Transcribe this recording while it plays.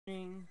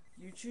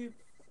YouTube.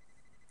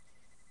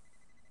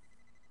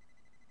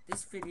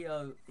 This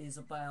video is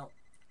about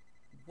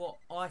what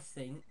I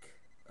think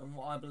and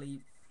what I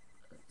believe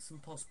some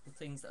possible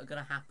things that are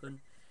going to happen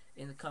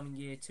in the coming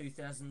year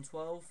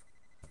 2012.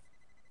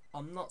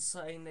 I'm not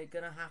saying they're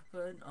going to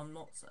happen.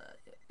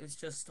 It's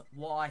just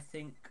what I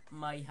think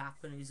may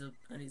happen is a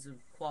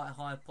quite a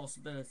high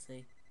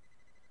possibility.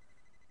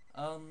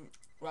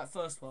 Right,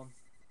 first one.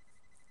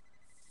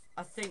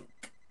 I think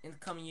in the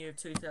coming year of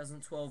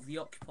 2012, the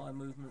Occupy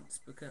movement's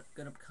going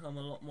to become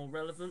a lot more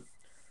relevant.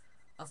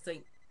 I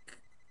think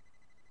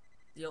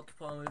the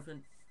Occupy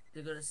movement,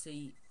 they're going to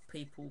see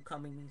people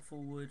coming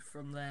forward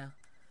from there,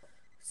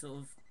 sort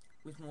of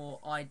with more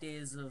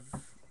ideas of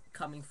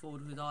coming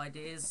forward with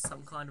ideas,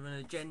 some kind of an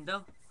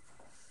agenda.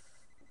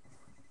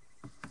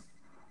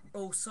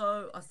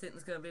 Also, I think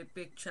there's going to be a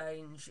big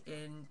change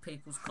in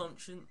people's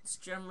conscience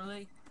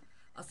generally.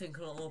 I think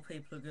a lot more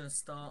people are going to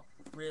start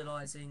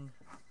realising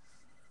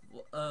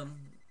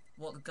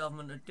what the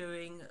government are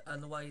doing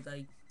and the way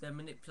they're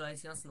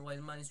manipulating us and the way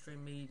the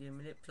mainstream media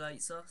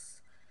manipulates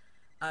us.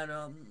 And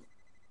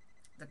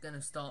they're going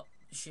to start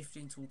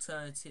shifting to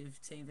alternative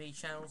TV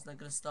channels. They're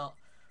going to start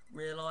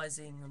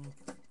realising and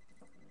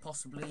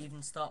possibly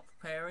even start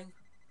preparing.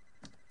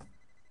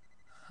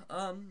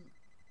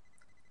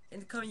 In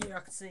the coming year,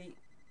 I could see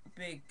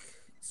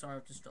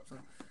I've just dropped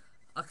something.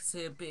 I could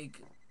see a big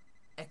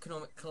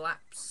economic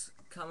collapse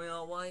coming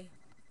our way.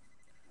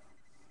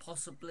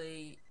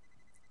 Possibly,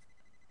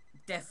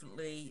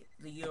 definitely,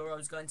 the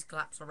euro's going to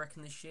collapse. I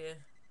reckon this year.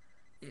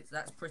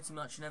 That's pretty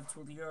much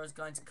inevitable. The euro's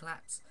going to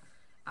collapse.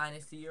 And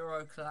if the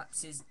euro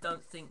collapses,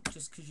 don't think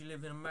just because you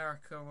live in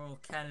America or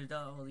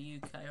Canada or the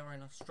UK or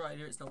in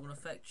Australia it's not going to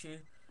affect you.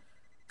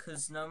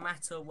 Because no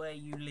matter where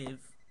you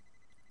live,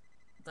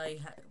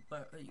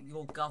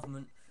 your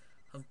government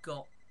have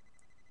got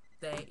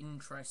their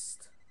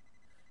interest.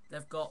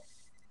 They've got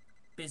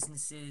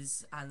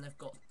businesses and they've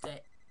got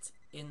debt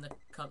in the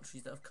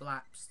countries that have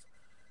collapsed.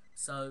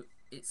 So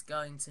it's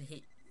going to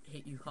hit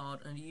you hard,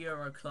 and the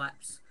euro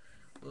collapse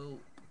will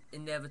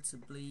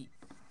inevitably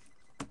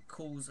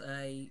cause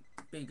a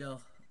bigger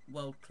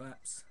world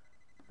collapse.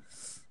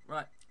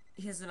 Right,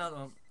 here's another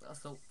one. I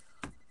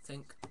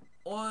think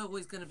oil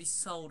is going to be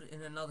sold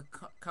in another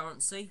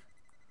currency,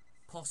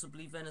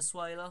 possibly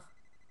Venezuela.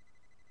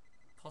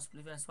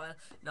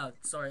 No,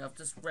 sorry, I've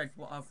just read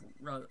what I've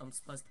wrote. I'm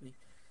supposed to be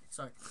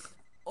sorry.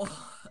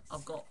 Oh,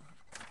 I've got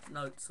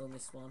notes on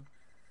this one,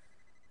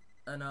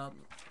 and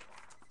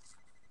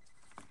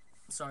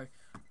sorry.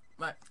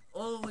 Right,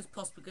 oil is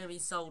possibly going to be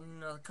sold in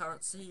another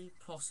currency,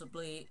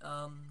 possibly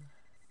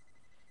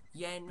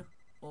yen,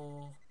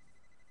 or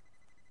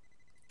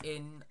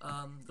in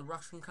the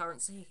Russian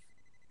currency.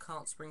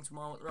 Can't spring to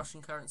mind what the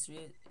Russian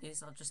currency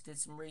is. I just did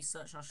some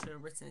research and I should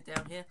have written it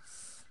down here.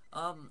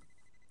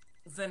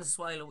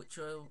 Venezuela, which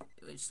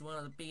is one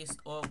of the biggest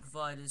oil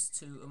providers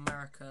to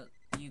America,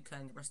 the UK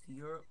and the rest of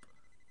Europe.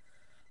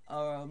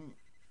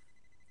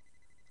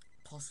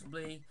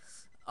 Possibly,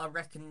 I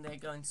reckon they're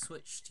going to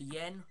switch to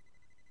yen,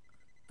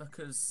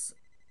 because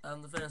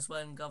the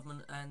Venezuelan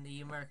government and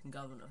the American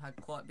government have had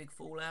quite big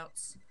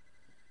fallouts,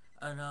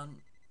 and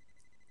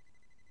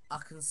I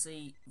can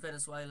see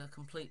Venezuela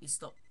completely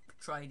stop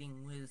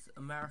trading with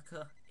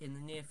America in the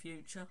near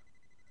future.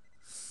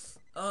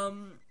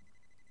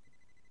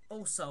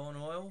 Also on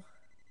oil,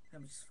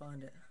 let me just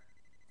find it.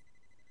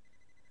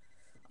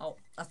 Oh,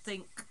 I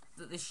think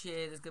that this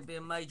year there's going to be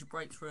a major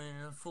breakthrough in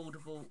an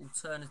affordable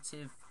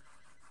alternative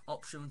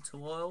option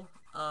to oil.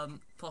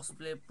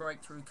 Possibly a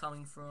breakthrough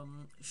coming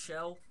from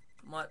Shell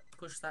might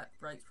push that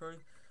breakthrough.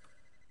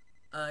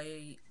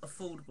 A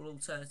affordable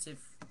alternative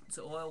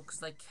to oil, because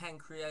they can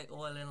create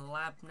oil in a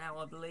lab now,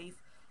 I believe,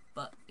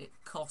 but it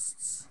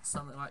costs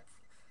something like,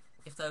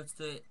 if they were to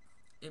do it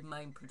in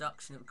main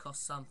production, it would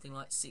cost something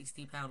like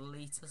 £60 a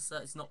litre, so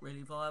it's not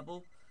really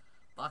viable.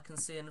 But I can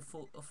see an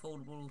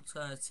affordable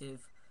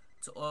alternative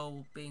to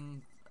oil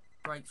being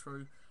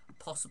breakthrough,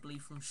 possibly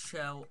from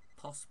Shell,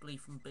 possibly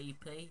from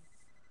BP.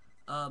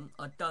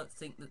 I don't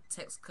think that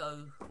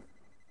Texaco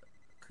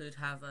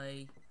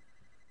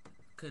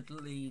could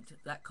lead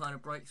that kind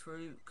of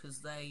breakthrough,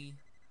 because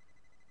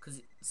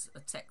it's a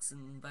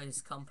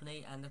Texan-based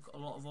company and they've got a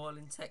lot of oil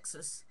in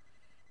Texas,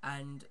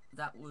 and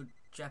that would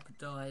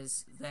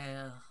jeopardise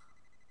their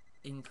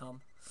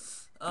income.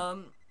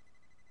 I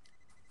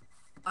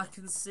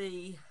can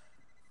see,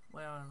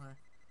 where are they?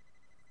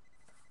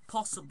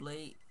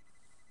 Possibly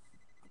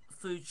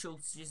food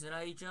shortages in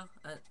Asia,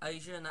 and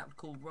that would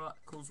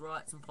cause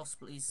riots and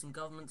possibly some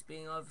governments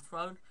being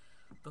overthrown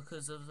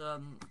because of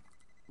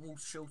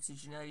water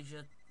shortage in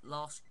Asia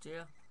last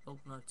year. Oh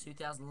no,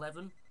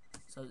 2011.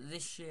 So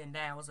this year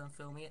now as I'm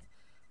filming it,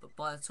 but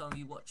by the time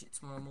you watch it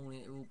tomorrow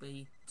morning, it will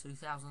be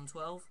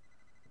 2012.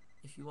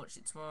 If you watch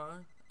it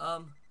tomorrow.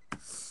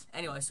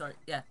 Anyway, sorry.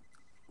 Yeah,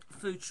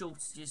 food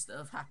shortages that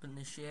have happened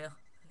this year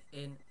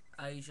in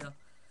Asia,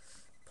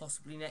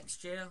 possibly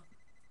next year.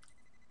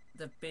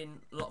 There've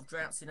been a lot of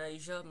droughts in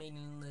Asia,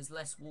 meaning there's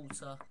less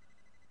water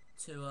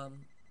to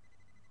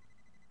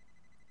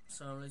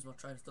sorry, I'm losing my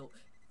train of thought.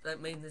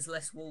 that mean there's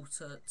less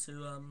water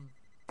to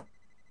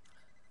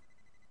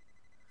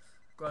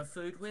grow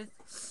food with,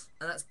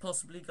 and that's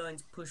possibly going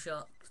to push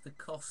up the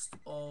cost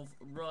of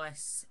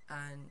rice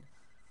and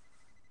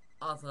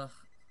other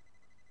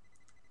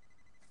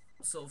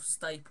sort of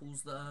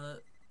staples that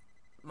are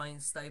main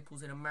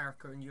staples in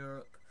America and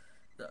Europe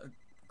that are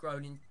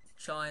grown in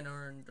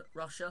China and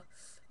Russia.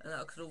 And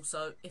that could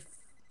also, if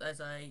there's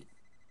a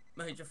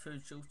major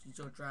food shortage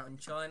or drought in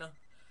China,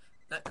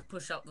 that could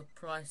push up the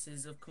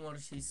prices of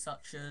commodities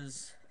such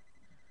as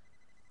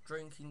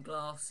drinking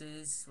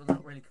glasses. Well, they're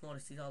not really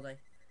commodities, are they?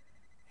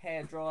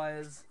 Hair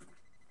dryers,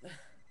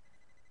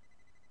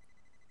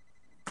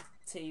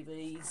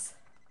 TVs,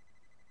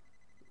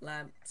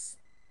 lamps,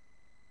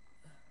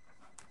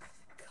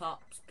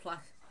 cups,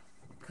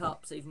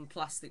 even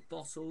plastic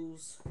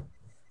bottles,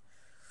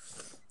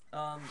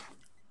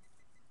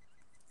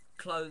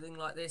 clothing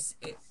like this.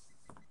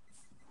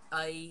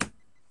 A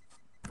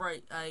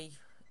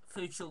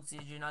food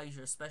shortage in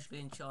Asia, especially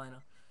in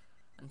China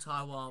and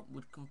Taiwan,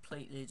 would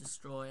completely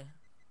destroy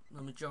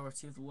the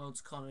majority of the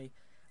world's economy,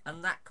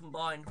 and that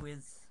combined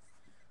with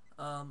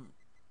a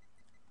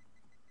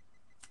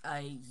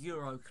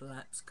euro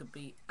collapse could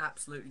be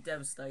absolutely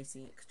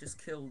devastating. It could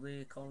just kill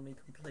the economy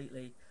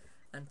completely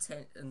and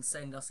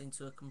send us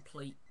into a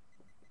complete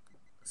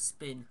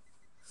spin.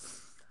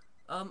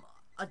 I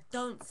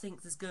don't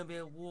think there's going to be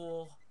a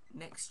war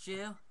next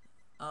year.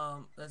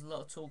 There's a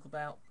lot of talk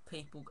about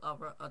people. I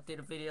did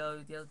a video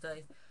the other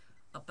day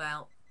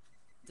about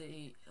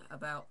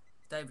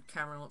David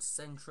Cameron wants to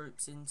send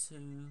troops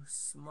into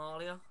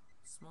Somalia,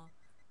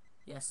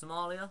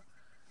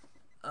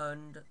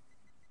 and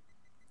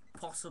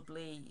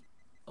possibly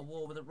a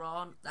war with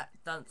Iran.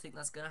 Don't think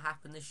that's going to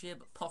happen this year,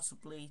 but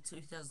possibly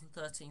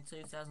 2013,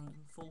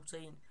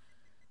 2014,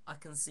 I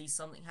can see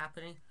something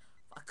happening.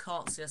 I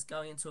can't see us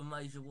going into a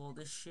major war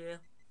this year.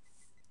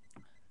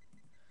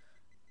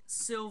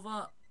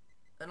 Silver,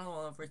 another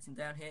one I've written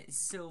down here, is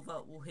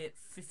silver will hit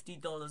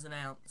 $50 an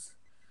ounce.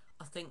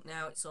 I think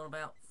now it's on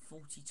about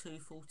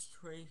 $42,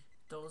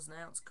 $43 an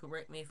ounce.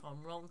 Correct me if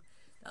I'm wrong.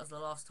 That was the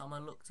last time I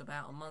looked,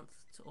 about a month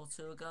or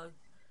two ago.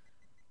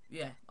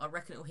 Yeah, I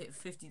reckon it will hit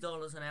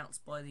 $50 an ounce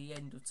by the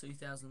end of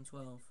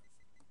 2012.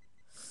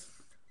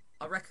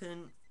 I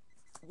reckon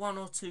one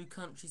or two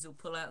countries will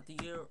pull out of the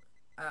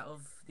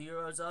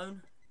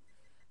Eurozone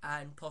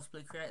and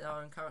possibly create their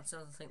own currency.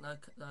 I think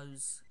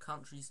those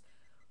countries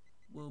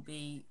will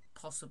be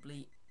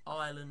possibly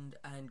Ireland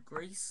and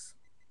Greece,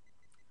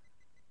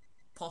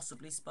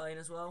 possibly Spain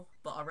as well,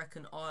 but I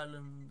reckon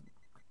Ireland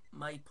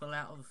may pull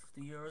out of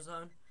the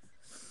Eurozone.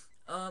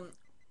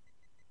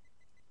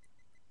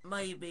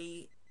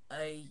 Maybe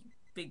a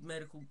big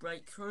medical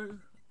breakthrough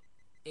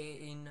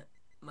in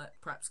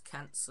perhaps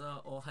cancer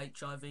or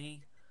HIV,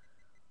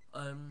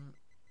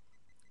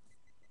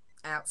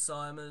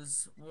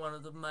 Alzheimer's, one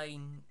of the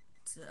main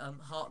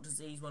heart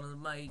disease, one of the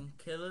main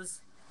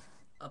killers.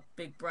 A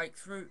big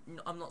breakthrough.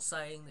 I'm not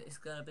saying that it's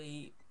going to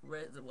be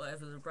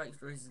whatever the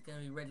breakthrough is going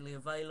to be readily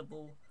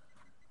available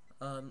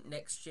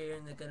next year,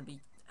 and they're going to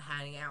be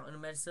handing out in a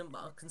medicine, but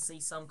I can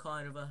see some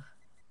kind of a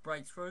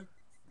breakthrough.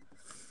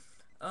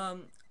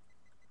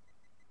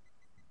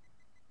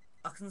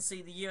 I can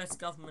see the US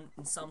government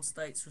in some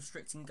states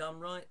restricting gun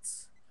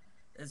rights.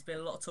 There's been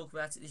a lot of talk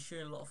about it this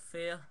year and a lot of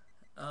fear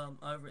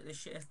over it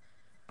this year.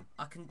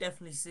 I can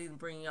definitely see them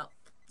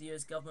the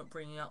US government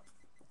bringing up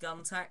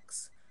gun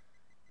tax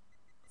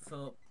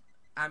for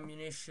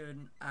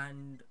ammunition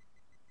and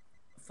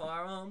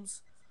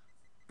firearms,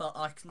 but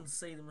I can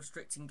see them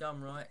restricting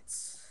gun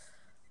rights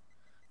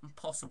and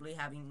possibly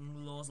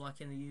having laws like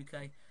in the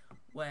UK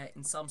where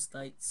in some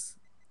states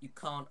you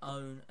can't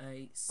own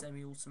a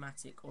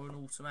semi-automatic or an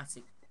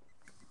automatic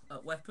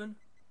weapon.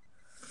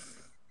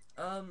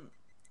 And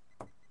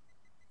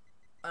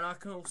I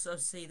can also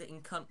see that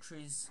in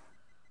countries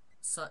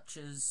such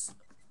as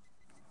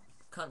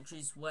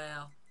countries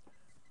where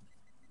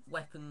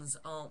weapons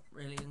aren't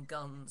really and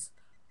guns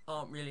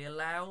aren't really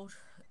allowed,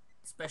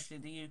 especially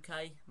the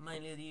UK,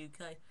 mainly the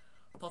UK,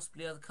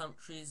 possibly other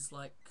countries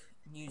like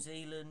New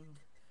Zealand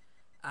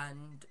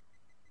and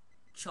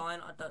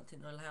China. I don't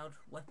think they're allowed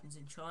weapons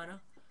in China.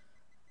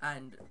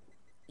 And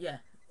yeah,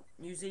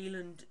 New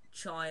Zealand,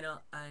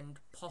 China, and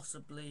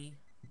possibly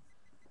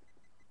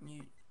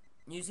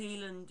New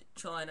Zealand,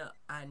 China,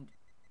 and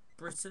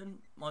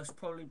Britain. Most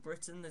probably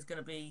Britain. There's going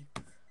to be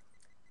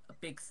a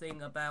big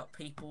thing about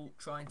people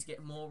trying to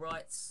get more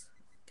rights,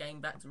 getting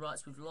back the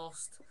rights we've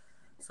lost,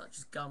 such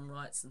as gun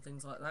rights and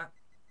things like that.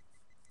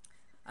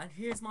 And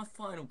here's my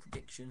final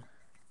prediction.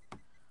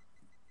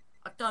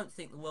 I don't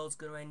think the world's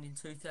going to end in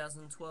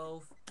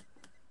 2012.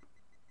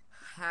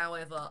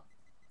 However,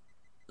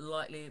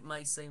 likely it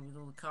may seem with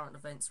all the current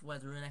events,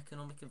 weather and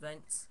economic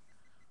events.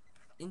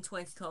 In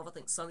 2012, I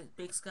think something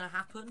big's going to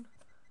happen.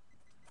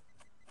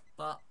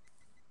 But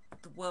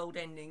the world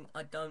ending,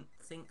 I don't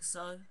think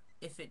so.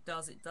 If it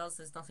does, it does.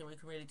 There's nothing we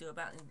can really do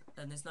about it,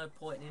 and there's no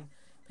point in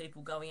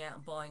people going out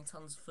and buying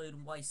tons of food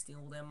and wasting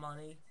all their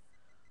money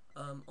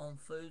on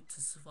food to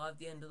survive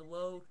the end of the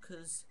world,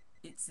 because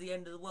it's the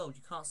end of the world.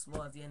 You can't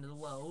survive the end of the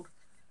world.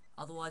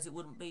 Otherwise, it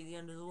wouldn't be the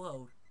end of the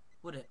world,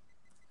 would it?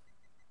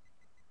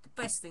 The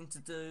best thing to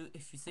do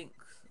if you think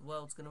the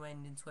world's going to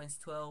end in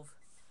 2012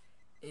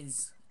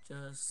 is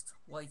just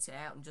wait it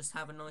out and just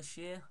have a nice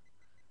year.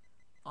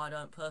 I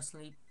don't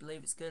personally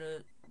believe it's going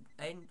to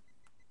end.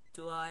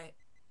 Do I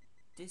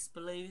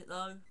disbelieve it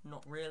though?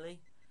 Not really.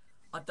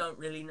 I don't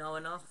really know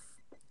enough.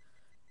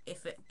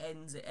 If it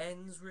ends, it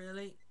ends,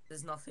 really.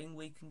 There's nothing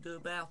we can do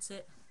about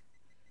it.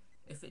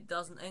 If it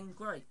doesn't end,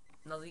 great.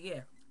 Another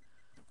year.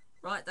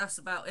 Right, that's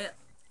about it.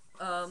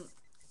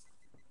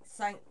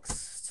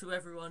 Thanks to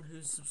everyone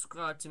who's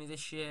subscribed to me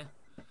this year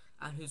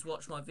and who's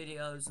watched my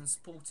videos and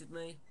supported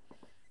me.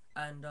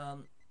 And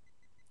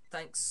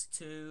thanks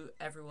to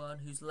everyone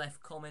who's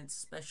left comments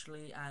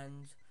especially,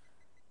 and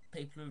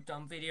people who've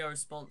done video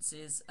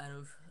responses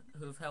and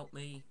who have helped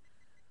me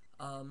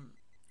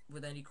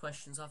with any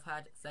questions I've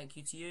had. Thank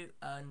you to you,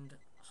 and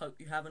hope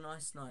you have a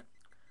nice night.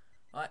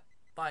 Right,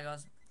 bye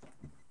guys.